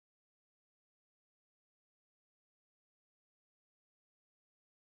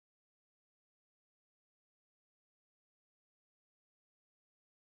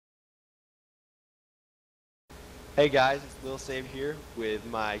Hey guys, it's Lil Save here with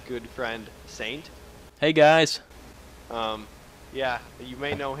my good friend Saint. Hey guys. Um, yeah, you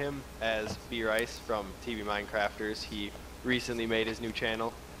may know him as B Rice from TBMinecrafters. He recently made his new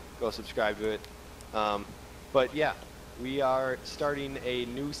channel. Go subscribe to it. Um, but yeah, we are starting a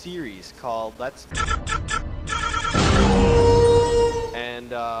new series called Let's.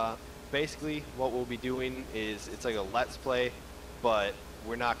 And basically, what we'll be doing is it's like a Let's Play, but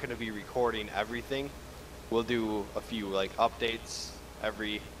we're not going to be recording everything. We'll do a few like updates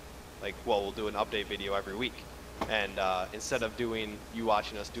every we'll do an update video every week, and instead of doing you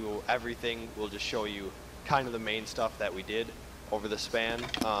watching us do everything, we'll just show you kind of the main stuff that we did over the span.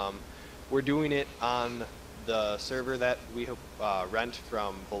 We're doing it on the server that we rent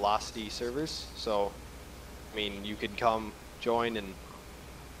from Velocity servers, so I mean you could come join and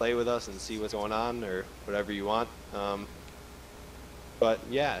play with us and see what's going on or whatever you want. But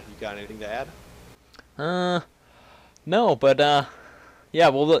yeah, you got anything to add? Uh, no, but yeah,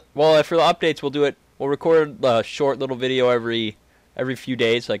 well for the updates we'll do it. We'll record a short little video every few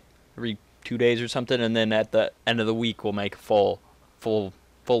days, like every 2 days or something, and then at the end of the week we'll make a full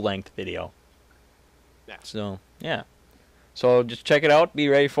length video. Yeah. So yeah, so just check it out, be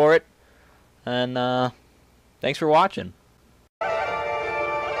ready for it, and thanks for watching.